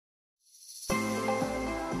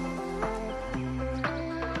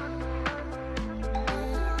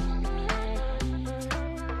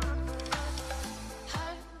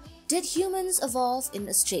Did humans evolve in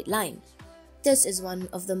a straight line? This is one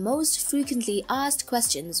of the most frequently asked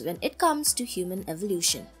questions when it comes to human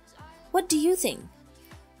evolution. What do you think?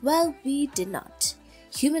 Well, we did not.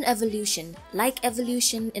 Human evolution, like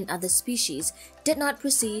evolution in other species, did not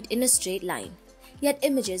proceed in a straight line. Yet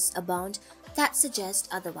images abound that suggest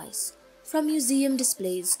otherwise. From museum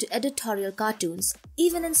displays to editorial cartoons,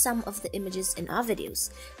 even in some of the images in our videos,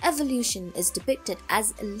 evolution is depicted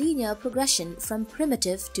as a linear progression from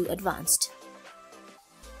primitive to advanced.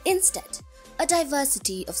 Instead, a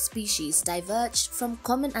diversity of species diverged from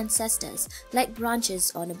common ancestors like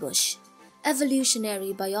branches on a bush.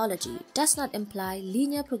 Evolutionary biology does not imply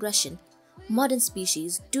linear progression. Modern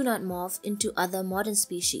species do not morph into other modern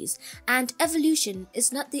species, and evolution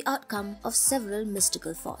is not the outcome of several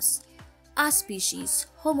mystical forces. Our species,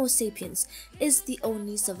 Homo sapiens, is the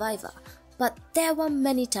only survivor, but there were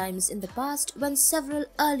many times in the past when several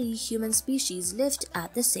early human species lived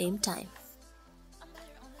at the same time.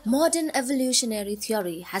 Modern evolutionary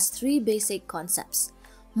theory has three basic concepts.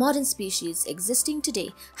 Modern species existing today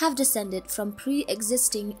have descended from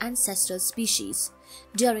pre-existing ancestral species.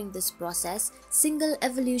 During this process, single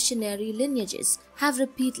evolutionary lineages have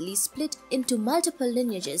repeatedly split into multiple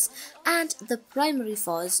lineages, and the primary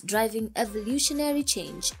force driving evolutionary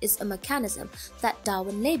change is a mechanism that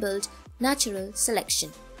Darwin labeled natural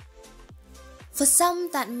selection. For some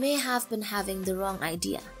that may have been having the wrong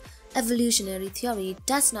idea, evolutionary theory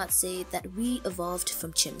does not say that we evolved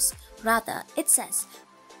from chimps. Rather, it says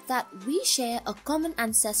that we share a common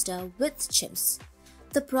ancestor with chimps.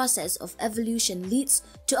 The process of evolution leads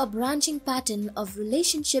to a branching pattern of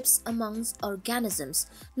relationships amongst organisms,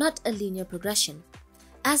 not a linear progression.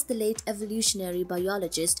 As the late evolutionary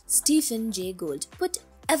biologist Stephen Jay Gould put,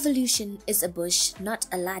 evolution is a bush, not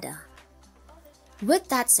a ladder. With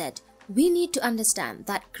that said, we need to understand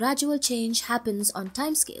that gradual change happens on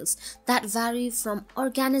timescales that vary from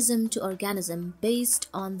organism to organism based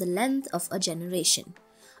on the length of a generation.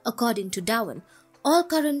 According to Darwin, all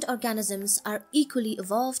current organisms are equally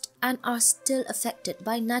evolved and are still affected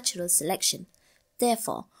by natural selection.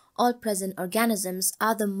 Therefore, all present organisms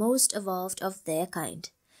are the most evolved of their kind.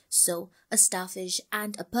 So, a starfish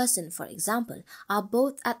and a person, for example, are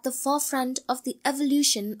both at the forefront of the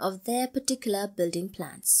evolution of their particular building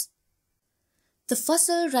plans. The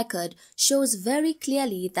fossil record shows very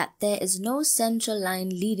clearly that there is no central line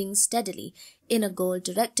leading steadily in a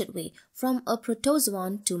goal-directed way from a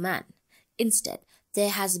protozoan to man. Instead, there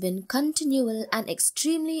has been continual and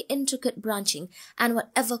extremely intricate branching, and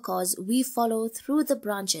whatever course we follow through the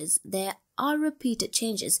branches, there are repeated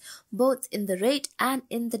changes both in the rate and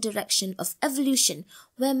in the direction of evolution,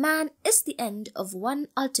 where man is the end of one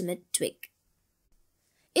ultimate twig.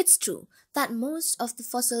 It's true that most of the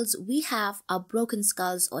fossils we have are broken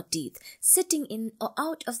skulls or teeth sitting in or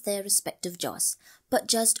out of their respective jaws, but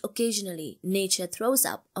just occasionally nature throws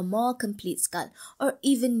up a more complete skull or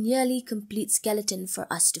even nearly complete skeleton for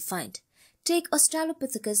us to find. Take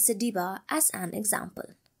Australopithecus sediba as an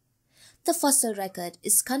example. The fossil record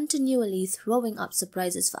is continually throwing up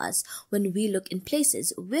surprises for us when we look in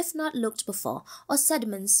places we've not looked before or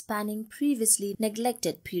sediments spanning previously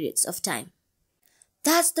neglected periods of time.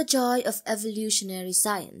 That's the joy of evolutionary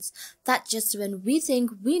science, that just when we think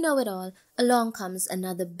we know it all, along comes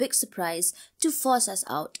another big surprise to force us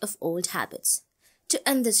out of old habits. To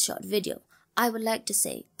end this short video, I would like to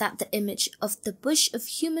say that the image of the bush of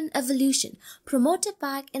human evolution promoted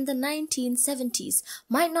back in the 1970s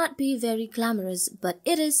might not be very glamorous, but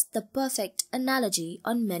it is the perfect analogy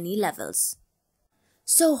on many levels.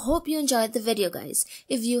 So hope you enjoyed the video, guys.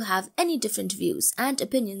 If you have any different views and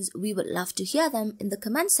opinions, we would love to hear them in the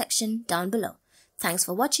comment section down below. Thanks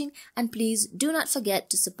for watching, and please do not forget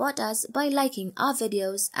to support us by liking our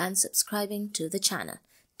videos and subscribing to the channel.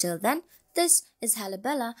 Till then, this is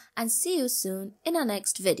Halabella, and see you soon in our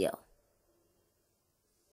next video.